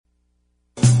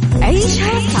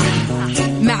عيشها صح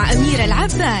مع أميرة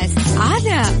العباس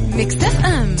على ميكس اف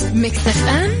ام. ميكس اف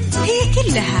ام هي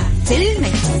كلها في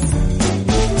الميكس.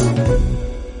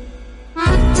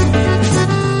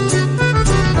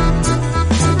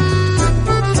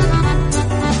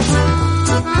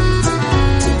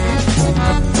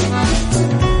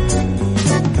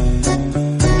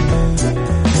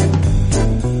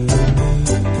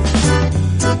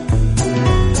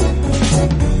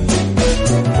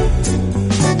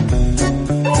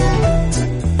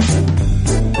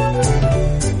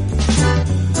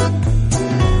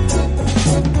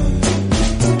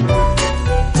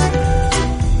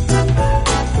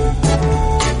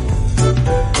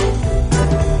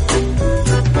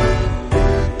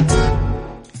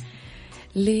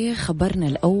 خبرنا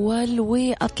الأول،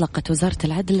 وأطلقت وزارة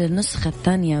العدل النسخة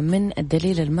الثانية من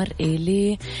الدليل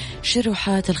المرئي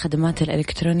لشروحات الخدمات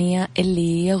الإلكترونية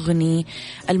اللي يغني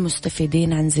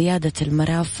المستفيدين عن زيادة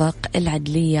المرافق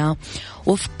العدلية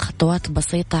وفق خطوات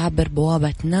بسيطة عبر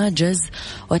بوابة ناجز،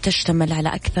 وتشتمل على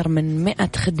أكثر من 100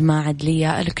 خدمة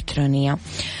عدلية إلكترونية.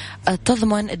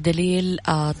 تضمن الدليل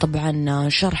طبعا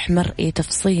شرح مرئي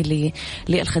تفصيلي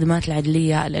للخدمات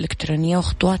العدلية الإلكترونية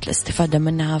وخطوات الاستفادة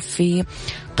منها في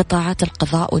قطاعات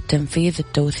القضاء والتنفيذ،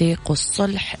 التوثيق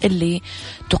والصلح اللي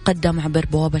تقدم عبر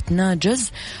بوابة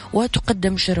ناجز،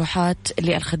 وتقدم شروحات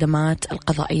للخدمات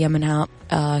القضائية منها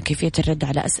كيفية الرد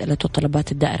على أسئلة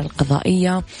وطلبات الدائرة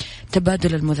القضائية،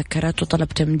 تبادل المذكرات وطلب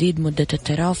تمديد مدة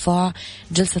الترافع،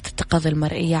 جلسة التقاضي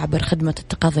المرئية عبر خدمة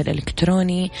التقاضي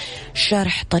الإلكتروني،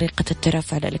 شرح طريقة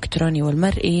الترافع الإلكتروني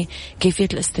والمرئي، كيفية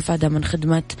الاستفادة من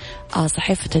خدمة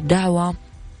صحيفة الدعوة،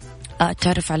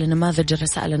 تعرف على نماذج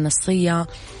الرسائل النصية،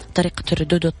 طريقة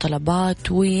الردود والطلبات،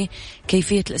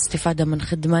 وكيفية الاستفادة من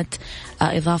خدمة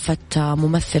إضافة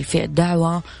ممثل في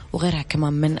الدعوة، وغيرها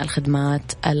كمان من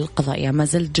الخدمات القضائية. ما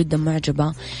زلت جدا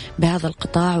معجبة بهذا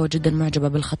القطاع وجدا معجبة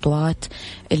بالخطوات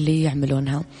اللي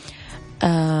يعملونها.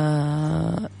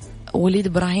 وليد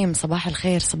إبراهيم، صباح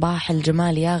الخير، صباح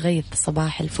الجمال يا غيث،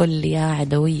 صباح الفل يا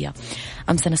عدوية.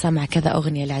 أمس أنا سامع كذا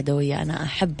أغنية العدوية، أنا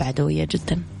أحب عدوية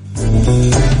جدا.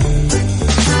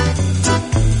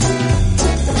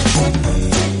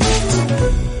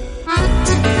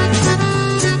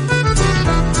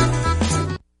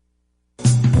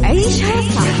 عيشها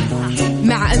صح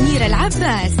مع أميرة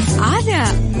العباس على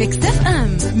ميكس اف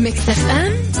ام. ميكس اف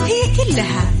ام هي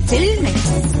كلها في الميكس.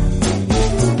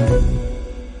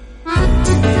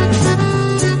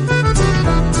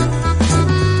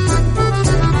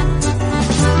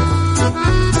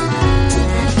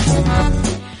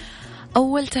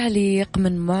 أول تعليق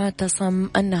من معتصم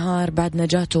النهار بعد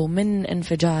نجاته من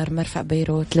انفجار مرفأ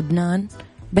بيروت لبنان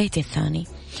بيتي الثاني.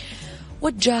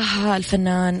 وجه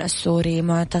الفنان السوري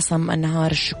معتصم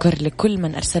النهار الشكر لكل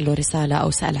من أرسل له رسالة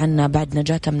أو سأل عنه بعد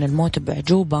نجاته من الموت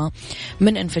بعجوبة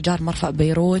من انفجار مرفأ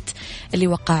بيروت اللي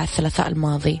وقع الثلاثاء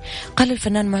الماضي. قال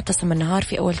الفنان معتصم النهار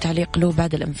في أول تعليق له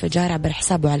بعد الانفجار عبر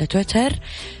حسابه على تويتر: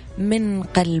 من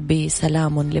قلبي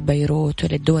سلام لبيروت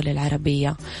وللدول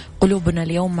العربية، قلوبنا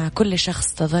اليوم مع كل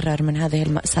شخص تضرر من هذه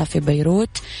المأساة في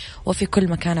بيروت وفي كل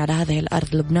مكان على هذه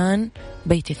الأرض، لبنان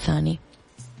بيتي الثاني.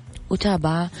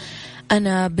 وتابع: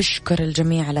 أنا بشكر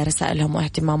الجميع على رسائلهم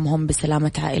واهتمامهم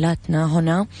بسلامة عائلاتنا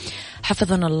هنا،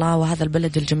 حفظنا الله وهذا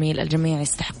البلد الجميل، الجميع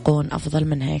يستحقون أفضل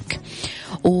من هيك.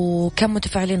 وكان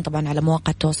متفاعلين طبعا على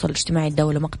مواقع التواصل الاجتماعي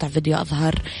الدولة مقطع فيديو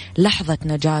أظهر لحظة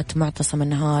نجاة معتصم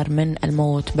النهار من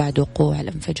الموت بعد وقوع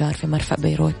الانفجار في مرفأ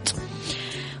بيروت.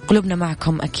 قلوبنا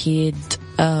معكم أكيد،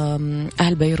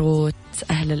 أهل بيروت،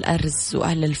 أهل الأرز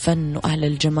وأهل الفن وأهل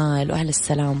الجمال وأهل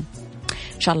السلام.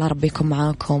 إن شاء الله ربي يكون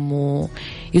معاكم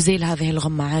ويزيل هذه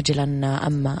الغمة عاجلا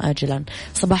أما آجلا.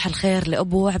 صباح الخير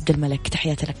لأبو عبد الملك،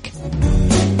 تحياتي لك.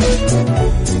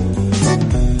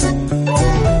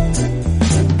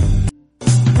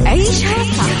 عيشها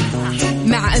صح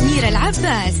مع أميرة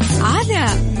العباس على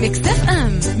ميكس اف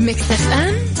ام. ميكس اف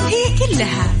ام هي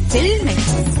كلها في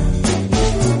الميكس.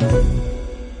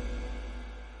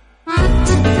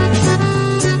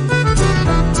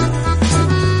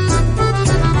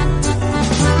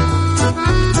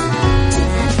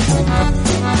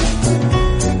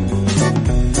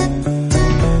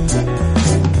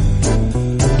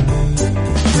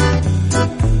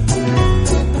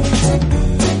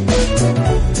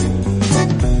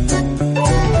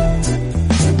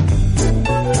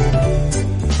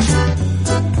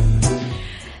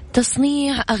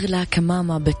 تصنيع أغلى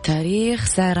كمامة بالتاريخ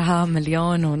سعرها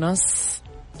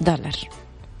 $1,500,000.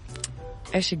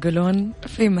 إيش يقولون؟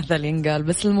 في مثل ينقال،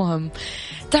 بس المهم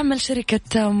تعمل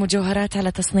شركة مجوهرات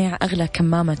على تصنيع أغلى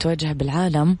كمامة توجه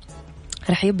بالعالم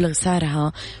رح يبلغ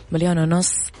سعرها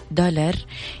 $1,500,000،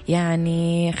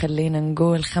 يعني خلينا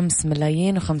نقول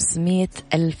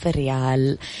 5,500,000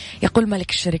 ريال. يقول مالك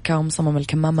الشركة ومصمم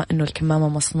الكمامة أنه الكمامة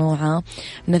مصنوعة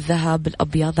من الذهب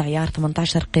الأبيض عيار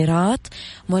 18 قيراط،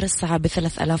 مرصعة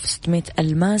ب3600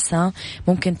 ألماسة،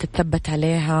 ممكن تتثبت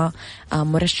عليها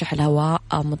مرشح الهواء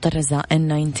مطرزة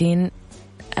N99.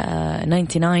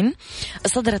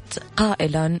 صدرت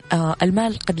قائلا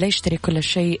المال قد لا يشتري كل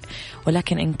شيء،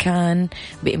 ولكن إن كان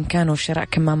بإمكانه شراء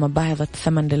كمامة باهظة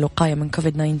الثمن للوقاية من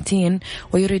كوفيد-19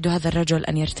 ويريد هذا الرجل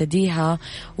أن يرتديها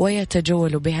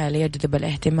ويتجول بها ليجذب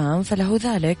الاهتمام فله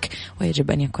ذلك،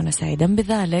 ويجب أن يكون سعيدا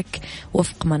بذلك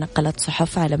وفق ما نقلت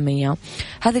صحف عالمية.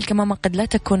 هذه الكمامة قد لا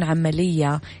تكون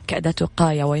عملية كأداة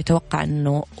وقاية، ويتوقع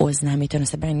أنه وزنها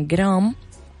 270 جرام.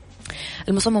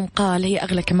 المصمم قال هي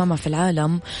أغلى كمامة في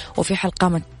العالم، وفي حال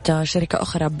قامت شركة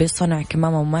أخرى بصنع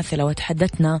كمامة مماثلة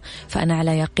وتحدثنا، فأنا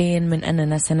على يقين من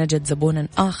أننا سنجد زبونا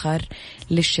آخر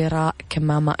للشراء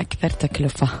كمامة أكثر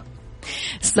تكلفة.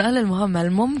 السؤال المهم،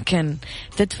 هل ممكن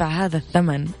تدفع هذا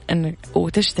الثمن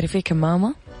وتشتري فيه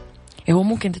كمامة؟ هو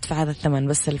ممكن تدفع هذا الثمن،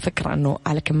 بس الفكرة أنه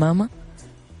على كمامة،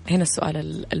 هنا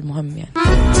السؤال المهم يعني.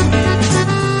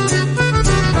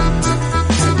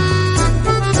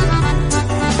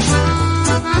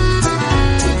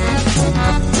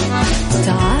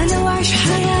 تعال وعيش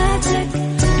حياتك،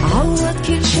 عوض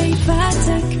كل شي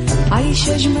فاتك، عيش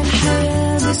أجمل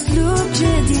حياة بأسلوب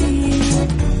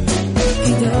جديد.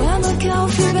 في دوامك أو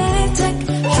في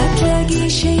بيتك حتلاقي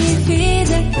شي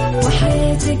يفيدك،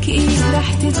 وحياتك إيه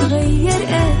راح تتغير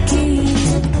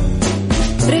أكيد.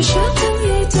 رشاق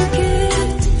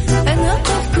ويتكت أنا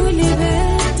قف كل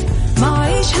بيت، ما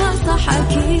عيشها صح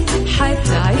أكيد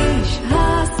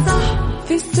حتعيشها صح،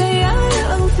 في السيارة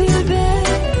أو في البيت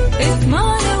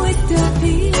اسمعنا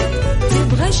والتوفيق،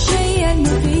 تبغى الشيء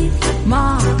المفيد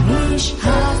ما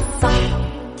عيشها صح.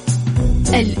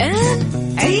 الآن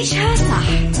عيشها صح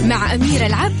مع أميرة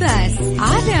العباس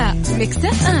على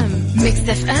مكسف أم.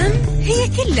 مكسف أم هي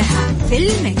كلها في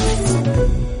المكس.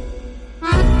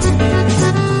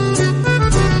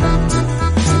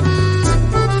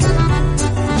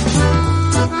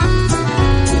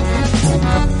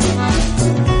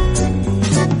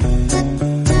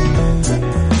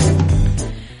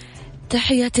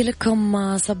 تحياتي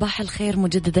لكم، صباح الخير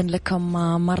مجددا لكم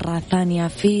مرة ثانية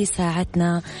في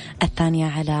ساعتنا الثانية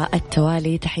على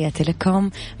التوالي. تحياتي لكم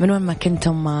من وين ما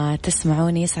كنتم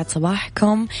تسمعوني، يسعد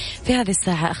صباحكم. في هذه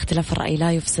الساعة اختلاف الرأي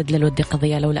لا يفسد للود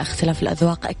قضية، لولا اختلاف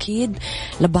الأذواق أكيد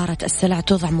لبارة السلع.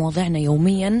 توضع مواضيعنا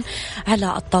يوميا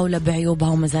على الطاولة بعيوبها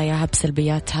ومزاياها،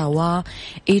 بسلبياتها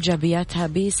وإيجابياتها،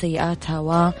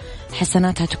 بسيئاتها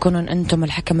وحسناتها. تكونون أنتم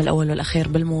الحكم الأول والأخير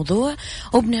بالموضوع،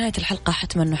 وبنهاية الحلقة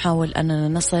حتما نحاول أننا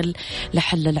نصل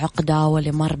لحل العقدة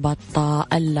ولمربط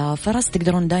الفرس.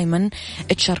 تقدرون دايما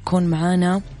تشاركون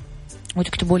معنا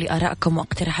وتكتبوا لي آراءكم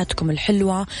واقتراحاتكم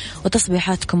الحلوة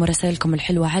وتصبيحاتكم ورسائلكم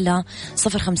الحلوة على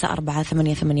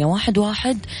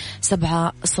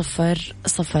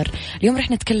 0548811700. اليوم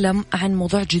رح نتكلم عن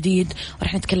موضوع جديد،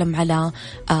 ورح نتكلم على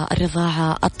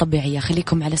الرضاعة الطبيعية.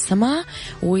 خليكم على السماع،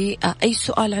 وأي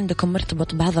سؤال عندكم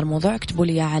مرتبط بهذا الموضوع اكتبوا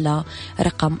لي على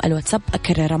رقم الواتساب.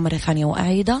 أكرر مرة ثانية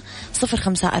وأعيده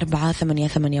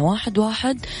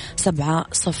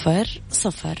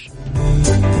 0548811700.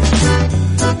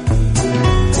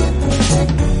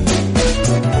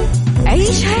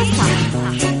 عيشها صح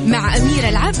مع أميرة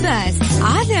العباس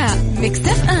على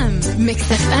مكسف أم.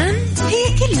 مكسف أم هي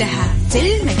كلها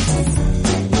في المكس.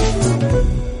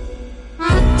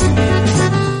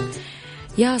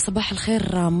 يا صباح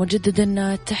الخير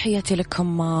مجددا، تحياتي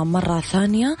لكم مرة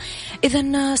ثانية.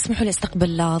 إذن اسمحوا لي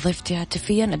استقبل ضيفتي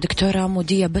هاتفيا الدكتورة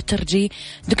مودية بترجي،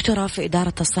 دكتورة في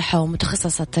إدارة الصحة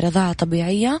ومتخصصة رضاعة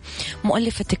طبيعية،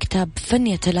 مؤلفة كتاب فن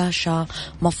يتلاشى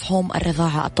مفهوم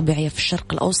الرضاعة الطبيعية في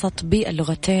الشرق الأوسط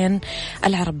باللغتين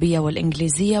العربية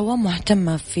والإنجليزية،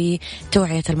 ومهتمة في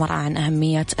توعية المرأة عن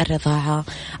أهمية الرضاعة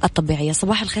الطبيعية.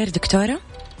 صباح الخير دكتورة.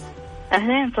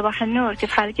 أهلين، صباح النور،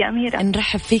 كيف حالك يا أميرة؟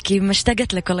 نرحب فيكي،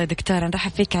 مشتاقت لك والله دكتورة.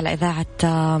 نرحب فيك على إذاعة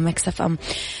مكسف أم.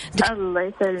 الله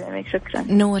يسلمك، شكرا.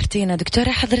 نورتينا دكتورة.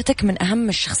 حضرتك من أهم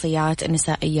الشخصيات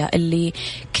النسائية اللي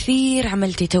كثير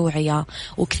عملتي توعية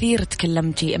وكثير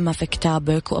تكلمتي، إما في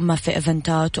كتابك وإما في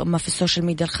إيفنتات وإما في السوشيال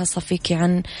ميديا الخاصة فيك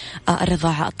عن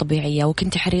الرضاعة الطبيعية،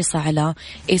 وكنت حريصة على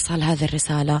إيصال هذه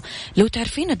الرسالة. لو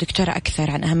تعرفين دكتورة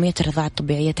أكثر عن أهمية الرضاعة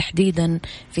الطبيعية تحديدا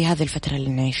في هذه الفترة اللي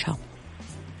نعيشها.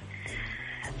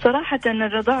 صراحة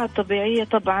الرضاعة الطبيعية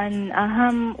طبعا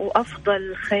أهم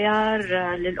وأفضل خيار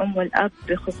للأم والأب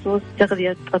بخصوص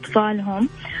تغذية أطفالهم،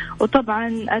 وطبعا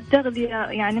التغذية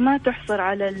يعني ما تحصر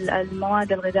على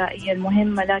المواد الغذائية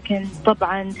المهمة، لكن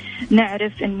طبعا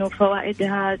نعرف إنه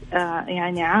فوائدها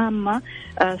يعني عامة.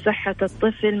 صحة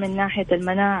الطفل من ناحية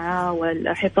المناعة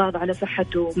والحفاظ على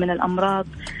صحته من الأمراض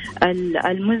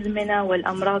المزمنة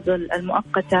والأمراض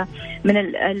المؤقتة، من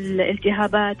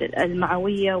الالتهابات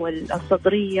المعوية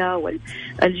والصدرية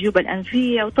والجيوب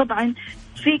الأنفية. وطبعا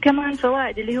في كمان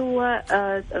فوائد اللي هو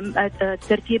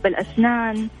ترتيب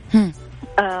الأسنان،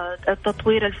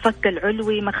 تطوير الفك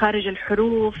العلوي، مخارج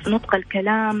الحروف، نطق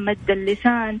الكلام، مد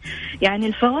اللسان. يعني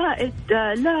الفوائد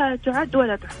لا تعد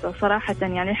ولا تحصى صراحة.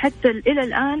 يعني حتى إلى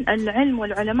الآن العلم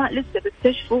والعلماء لسه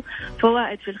بيكتشفوا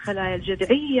فوائد في الخلايا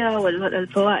الجذعية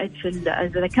والفوائد في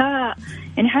الذكاء،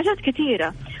 يعني حاجات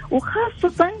كثيرة.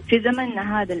 وخاصة في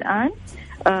زمننا هذا الآن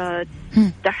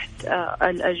تحت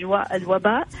الأجواء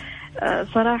الوباء،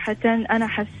 صراحة أنا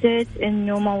حسيت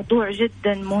إنه موضوع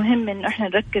جدا مهم إنه إحنا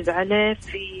نركز عليه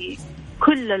في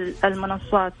كل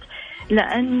المنصات،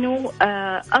 لأنه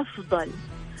أفضل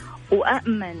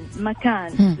وأأمن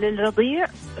مكان للرضيع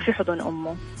في حضن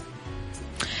أمه.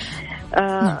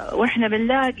 وإحنا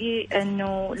بنلاقي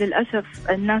إنه للأسف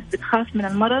الناس بتخاف من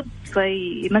المرض،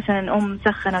 في مثلا أم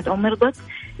سخنت أو مرضت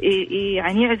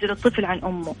يعني يعزل الطفل عن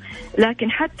أمه،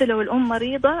 لكن حتى لو الأم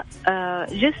مريضة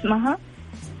جسمها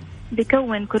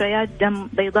بيكون كريات دم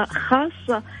بيضاء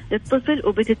خاصة للطفل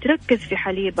وبتتركز في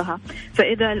حليبها.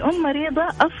 فإذا الأم مريضة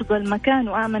أفضل مكان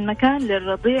وآمن مكان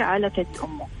للرضيع على ثدي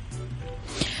أمه.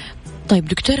 طيب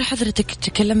دكتورة، حضرتك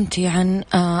تكلمتي عن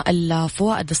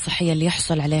الفوائد الصحية اللي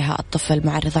يحصل عليها الطفل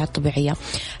مع الرضاعة الطبيعية.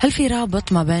 هل في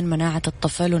رابط ما بين مناعة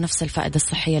الطفل ونفس الفائدة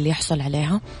الصحية اللي يحصل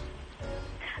عليها؟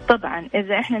 طبعا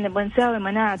إذا إحنا نبغى نساوي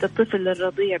مناعة الطفل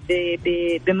للرضيع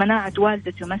بمناعة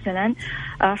والدته مثلا،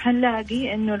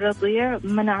 حنلاقي إنه الرضيع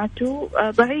مناعته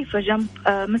ضعيفة جنب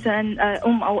مثلا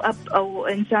أم أو أب أو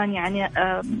إنسان يعني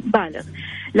بالغ.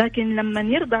 لكن لما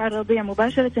يرضع الرضيع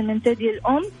مباشرة من ثدي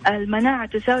الأم، المناعة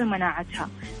تساوي مناعتها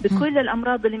بكل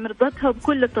الأمراض اللي مرضتها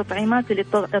وبكل التطعيمات اللي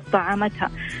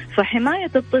طعمتها.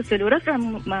 فحماية الطفل ورفع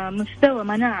مستوى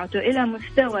مناعته إلى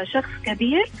مستوى شخص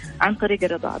كبير عن طريق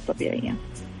الرضاعة الطبيعية.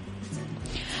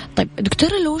 طيب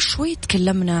دكتورة، لو شوي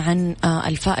تكلمنا عن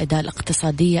الفائدة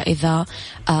الاقتصادية إذا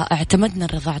اعتمدنا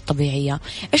الرضاعة الطبيعية،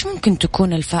 إيش ممكن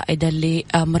تكون الفائدة اللي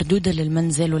مردودة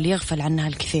للمنزل واللي يغفل عنها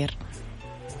الكثير؟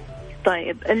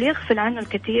 طيب اللي يغفل عنه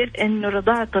الكثير إنه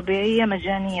الرضاعة الطبيعية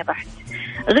مجانية بحت.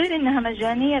 غير إنها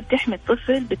مجانية بتحمي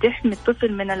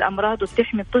الطفل من الأمراض،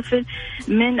 وبتحمي الطفل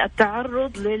من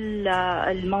التعرض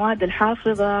للمواد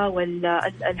الحافظة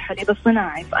والحليب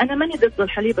الصناعي. فأنا ماني ضد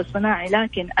الحليب الصناعي،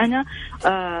 لكن أنا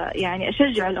يعني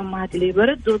أشجع الأمهات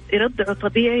اللي يرضعوا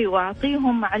طبيعي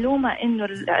وأعطيهم معلومة إنه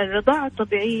الرضاعة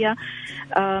الطبيعية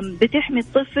بتحمي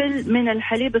الطفل من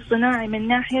الحليب الصناعي، من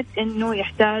ناحية إنه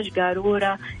يحتاج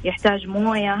قارورة، يحتاج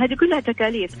موية، هذه كلها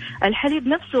تكاليف. الحليب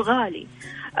نفسه غالي.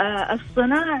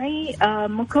 الصناعي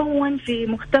مكون في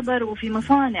مختبر وفي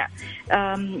مصانع،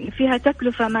 فيها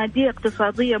تكلفة مادية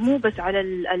اقتصادية مو بس على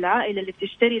العائلة اللي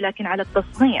بتشتري، لكن على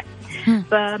التصنيع.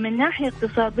 فمن ناحية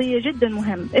اقتصادية جدا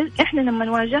مهم. احنا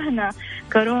لما واجهنا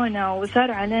كورونا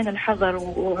وصار علينا الحظر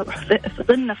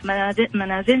وفضلنا في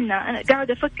منازلنا، أنا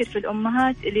قاعدة أفكر في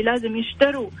الأمهات اللي لازم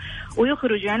يشتروا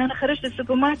ويخرجوا. يعني أنا خرجت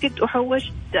السوبر ماركت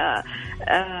وحوشت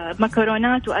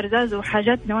مكرونات وأرزاز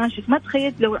وحاجات نواشف. ما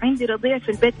تخيل لو عندي رضيع في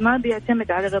البيت ما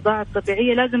بيعتمد على الرضاعة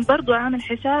الطبيعية، لازم برضو أعمل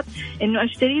حساب إنه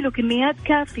أشتري له كميات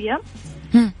كافية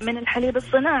من الحليب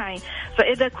الصناعي.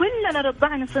 فإذا كلنا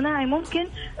رضعنا صناعي ممكن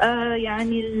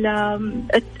يعني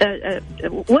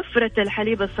وفرة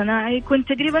الحليب الصناعي يكون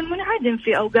تقريبا منعدم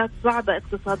في أوقات صعبة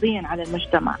اقتصاديا على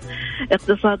المجتمع،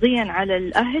 اقتصاديا على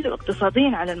الأهل،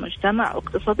 واقتصاديا على المجتمع،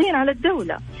 واقتصاديا على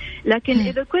الدولة. لكن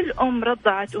إذا كل أم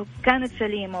رضعت وكانت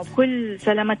سليمة وبكل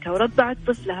سلامتها ورضعت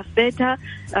طفلها في بيتها،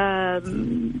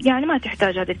 يعني ما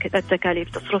تحتاج هذه التكاليف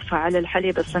تصرفها على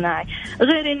الحليب الصناعي.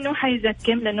 غير إنه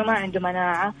حيزكم لأنه ما عنده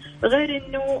مناعة، غير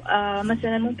إنه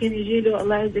مثلا ممكن يجيله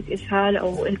الله يعزك إسهال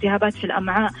أو التهابات في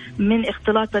الأمعاء من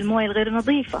اختلاط الموية الغير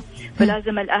نظيفة.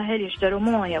 فلازم الأهل يشتروا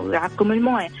موية ويعقموا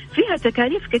الموية، فيها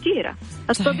تكاليف كثيرة.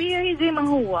 الطبيعي زي ما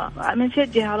هو من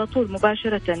ثديها على طول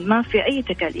مباشرة، ما في أي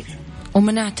تكاليف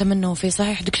ومنعت منه. في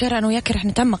صحيح دكتورة، أنا وياك رح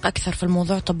نتعمق أكثر في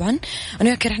الموضوع. طبعا أنا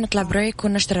وياك رح نطلع بريك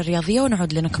ونشتري الرياضية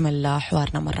ونعود لنكمل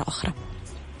حوارنا مرة أخرى.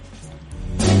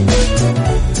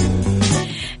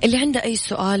 اللي عنده أي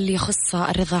سؤال يخص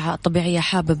الرضاعة الطبيعية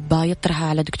حابب يطرحها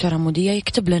على دكتورة مودية،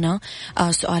 يكتب لنا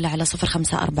سؤال على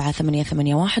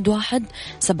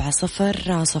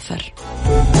 0548811700.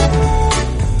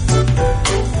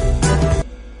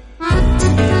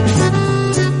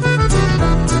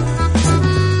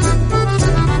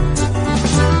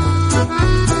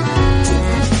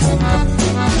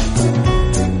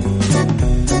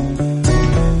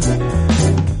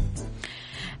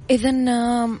 إذن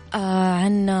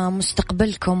عن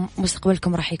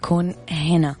مستقبلكم راح يكون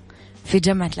هنا في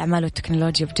جامعة الأعمال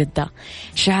والتكنولوجيا بجدة.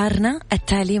 شعارنا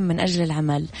التعليم من أجل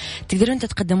العمل. تقدرون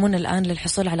تتقدمون الآن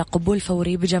للحصول على قبول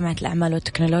فوري بجامعة الأعمال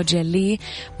والتكنولوجيا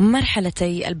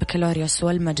لمرحلتي البكالوريوس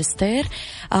والماجستير.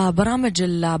 برامج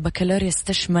البكالوريوس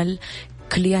تشمل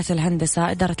كليات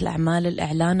الهندسة، إدارة الأعمال،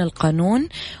 الإعلان، القانون.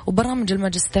 وبرامج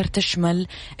الماجستير تشمل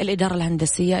الإدارة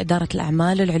الهندسية، إدارة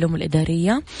الأعمال، العلوم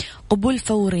الإدارية. قبول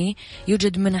فوري،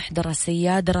 يوجد منح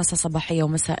دراسية، دراسة صباحية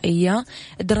ومسائية،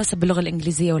 الدراسة باللغة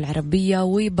الإنجليزية والعربية،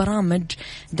 وبرامج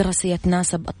دراسية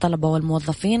تناسب الطلبة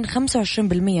والموظفين.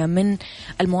 25% من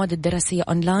المواد الدراسية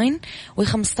أونلاين،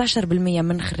 و15%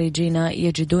 من خريجينا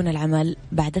يجدون العمل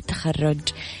بعد التخرج.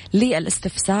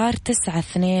 للاستفسار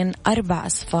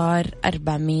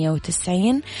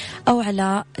 924490 أو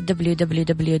على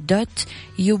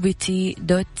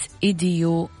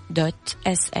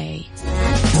www.ubt.edu.sa.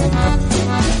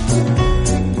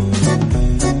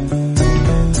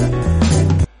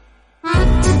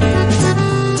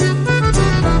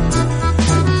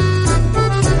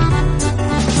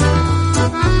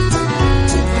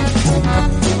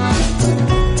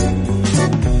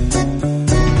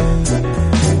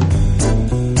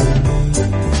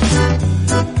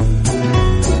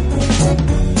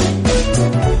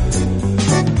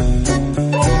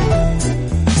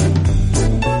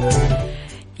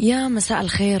 يا مساء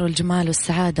الخير والجمال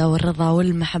والسعادة والرضا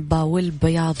والمحبة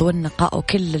والبياض والنقاء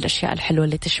وكل الأشياء الحلوة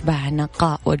اللي تشبه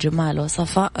نقاء وجمال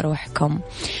وصفاء روحكم.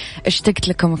 اشتقت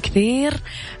لكم كثير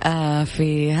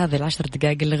في هذه 10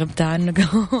 دقائق اللي غبت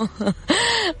عنكم.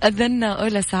 أذن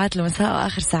أولى ساعات المساء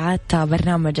وآخر ساعات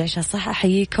برنامج عيشها صح.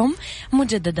 أحييكم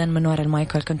مجددا من وراء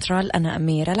المايك والكنترول. أنا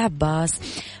أميرة العباس.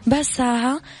 بس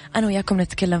ساعة أنا وياكم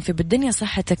نتكلم في بالدنيا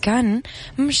صحتك عن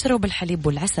مشروب الحليب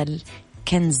والعسل،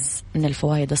 كنز من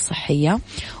الفوائد الصحية.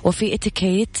 وفي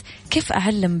اتيكيت، كيف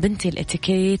أعلم بنتي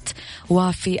الاتيكيت.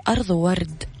 وفي أرض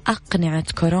ورد، أقنعة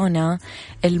كورونا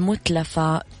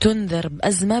المتلفة تنذر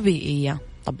بأزمة بيئية.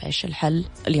 طب إيش الحل؟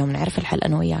 اليوم نعرف الحل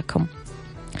أنا وياكم.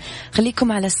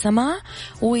 خليكم على السماع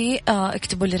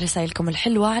واكتبوا لي رسائلكم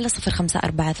الحلوة على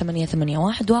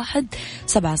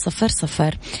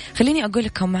 0548811700. خليني أقول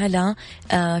لكم على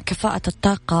كفاءة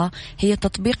الطاقة. هي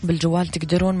تطبيق بالجوال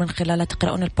تقدرون من خلاله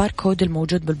تقرؤون الباركود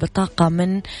الموجود بالبطاقة،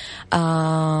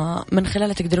 من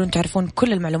خلاله تقدرون تعرفون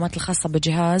كل المعلومات الخاصة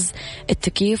بجهاز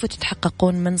التكييف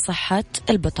وتتحققون من صحة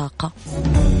البطاقة.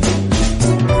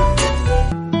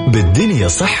 بالدنيا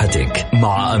صحتك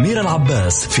مع أميرة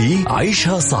العباس في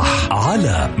عيشها صح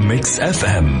على ميكس اف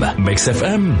ام. ميكس اف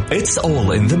ام it's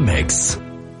all in the mix.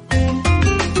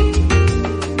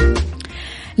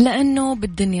 لأنه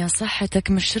بالدنيا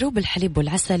صحتك مشروب الحليب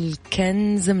والعسل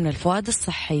كنز من الفوائد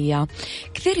الصحية.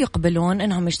 كثير يقبلون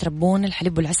أنهم يشربون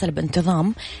الحليب والعسل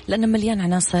بانتظام لأنه مليان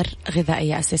عناصر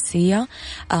غذائية أساسية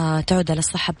تعود على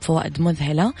الصحة بفوائد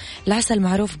مذهلة. العسل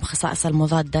معروف بخصائص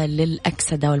المضادة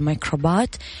للأكسدة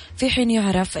والميكروبات، في حين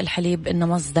يعرف الحليب أنه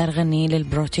مصدر غني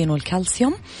للبروتين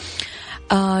والكالسيوم.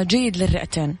 جيد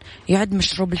للرئتين. يعد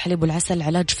مشروب الحليب والعسل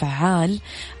علاج فعال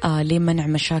لمنع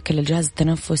مشاكل الجهاز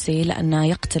التنفسي لأنه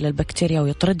يقتل البكتيريا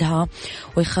ويطردها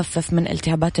ويخفف من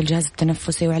التهابات الجهاز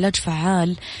التنفسي، وعلاج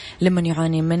فعال لمن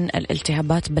يعاني من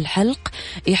الالتهابات بالحلق.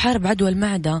 يحارب عدوى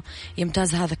المعدة.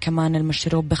 يمتاز هذا كمان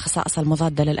المشروب بخصائص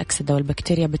المضادة للأكسدة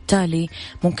والبكتيريا، بالتالي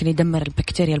ممكن يدمر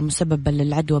البكتيريا المسببة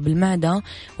للعدوى بالمعدة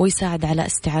ويساعد على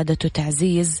استعادة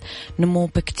وتعزيز نمو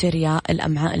بكتيريا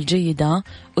الأمعاء الجيدة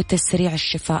وتسريع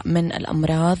الشفاء من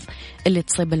الأمراض اللي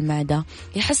تصيب المعدة.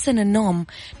 يحسن النوم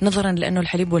نظرا لأنه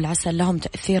الحليب والعسل لهم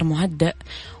تأثير مهدئ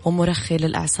ومرخي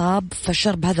للأعصاب،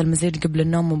 فشرب هذا المزيج قبل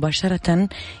النوم مباشرة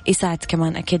يساعد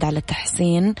كمان أكيد على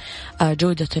تحسين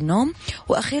جودة النوم.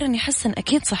 وأخيرا يحسن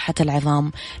أكيد صحة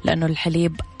العظام لأنه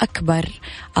الحليب أكبر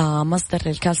مصدر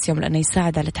للكالسيوم لأنه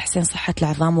يساعد على تحسين صحة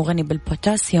العظام، وغني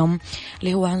بالبوتاسيوم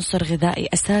اللي هو عنصر غذائي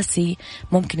أساسي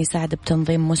ممكن يساعد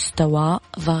بتنظيم مستوى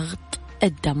ضغط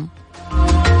الدم.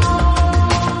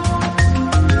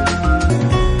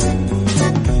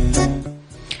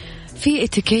 في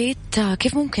اتيكيت،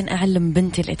 كيف ممكن أعلم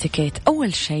بنتي الاتيكيت؟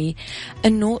 أول شيء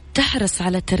أنه تحرص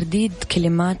على ترديد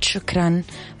كلمات شكرا،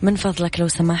 من فضلك، لو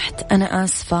سمحت، أنا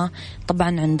آسفة،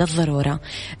 طبعا عند الضرورة.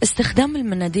 استخدام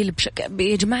المناديل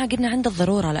يا جماعة قلنا عند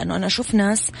الضرورة، لأنه أنا أشوف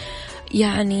ناس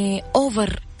يعني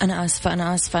أوفر، أنا آسفة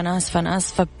أنا آسفة أنا آسفة أنا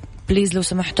آسفة بليز لو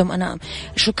سمحتم، أنا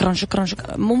شكرا شكرا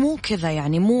شكرا. مو كذا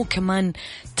يعني، مو كمان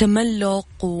تملق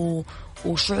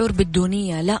وشعور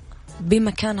بالدونية، لا،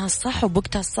 بمكانها الصح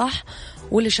وبوقتها الصح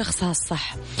ولشخصها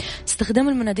الصح. استخدام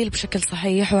المناديل بشكل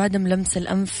صحيح وعدم لمس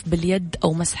الأنف باليد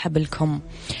أو مسحة بالكم.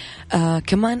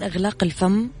 كمان إغلاق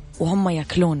الفم وهم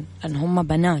يأكلون، لأن هم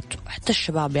بنات وحتى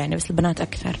الشباب يعني، بس البنات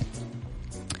أكثر.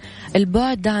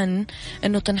 البعد عن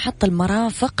أنه تنحط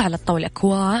المرافق على الطاولة،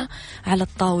 أكواع على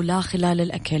الطاولة خلال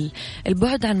الأكل.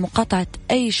 البعد عن مقاطعة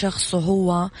أي شخص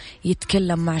وهو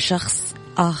يتكلم مع شخص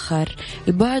آخر.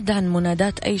 البعد عن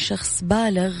منادات أي شخص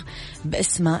بالغ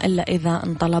باسمه إلا إذا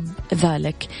انطلب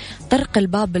ذلك. طرق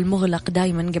الباب المغلق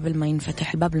دايما قبل ما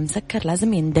ينفتح، الباب المسكر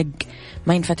لازم يندق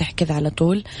ما ينفتح كذا على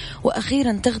طول.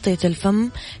 وأخيرا تغطية الفم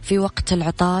في وقت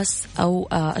العطاس أو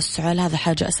السعال، هذا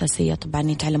حاجة أساسية طبعا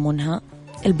يتعلمونها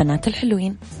البنات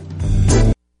الحلوين.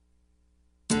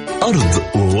 أرض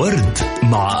وورد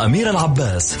مع أميرة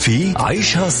العباس في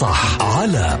عيشها صح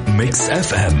على ميكس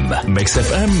اف ام. ميكس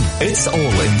اف ام it's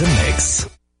all in the mix.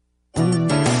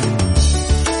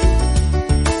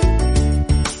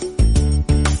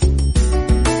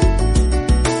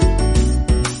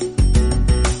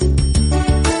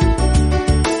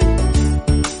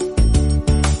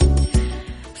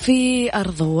 في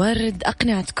أرض ورد،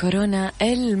 أقنعة كورونا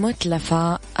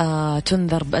المتلفة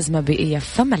تنذر بأزمة بيئية،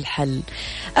 فما الحل؟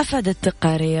 أفادت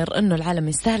تقارير أنه العالم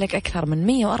يستهلك أكثر من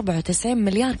 194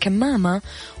 مليار كمامة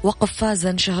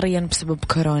وقفازا شهريا بسبب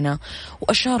كورونا،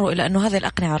 وأشاروا إلى أنه هذه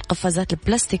الأقنعة والقفازات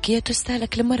البلاستيكية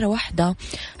تستهلك لمرة واحدة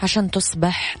عشان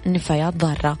تصبح نفايات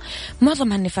ضارة.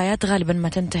 معظم هالنفايات غالبا ما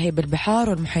تنتهي بالبحار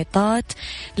والمحيطات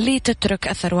لتترك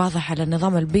أثر واضح على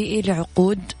النظام البيئي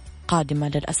لعقود قادمة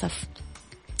للأسف.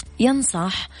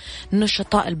 ينصح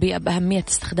نشطاء البيئة بأهمية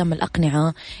استخدام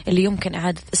الأقنعة اللي يمكن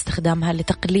إعادة استخدامها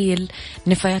لتقليل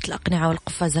نفايات الأقنعة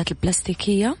والقفازات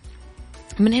البلاستيكية.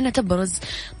 من هنا تبرز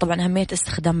طبعا أهمية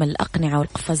استخدام الأقنعة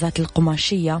والقفازات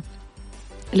القماشية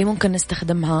اللي ممكن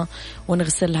نستخدمها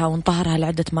ونغسلها ونطهرها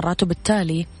لعدة مرات،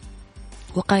 وبالتالي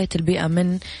وقاية البيئة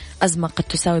من أزمة قد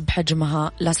تساوي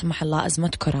بحجمها لا سمح الله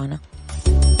أزمة كورونا.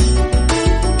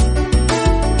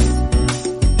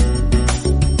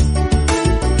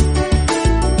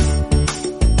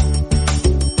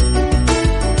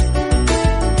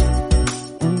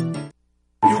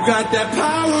 Got that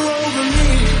power over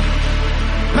me,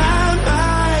 my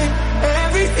mind,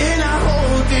 everything I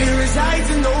hold dear resides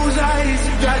in those eyes.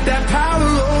 You got that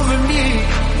power over me,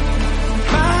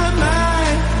 my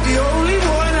mind, the only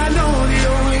one I know, the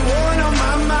only one on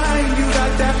my mind. You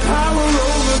got that power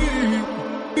over me,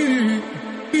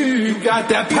 you got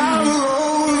that power over me.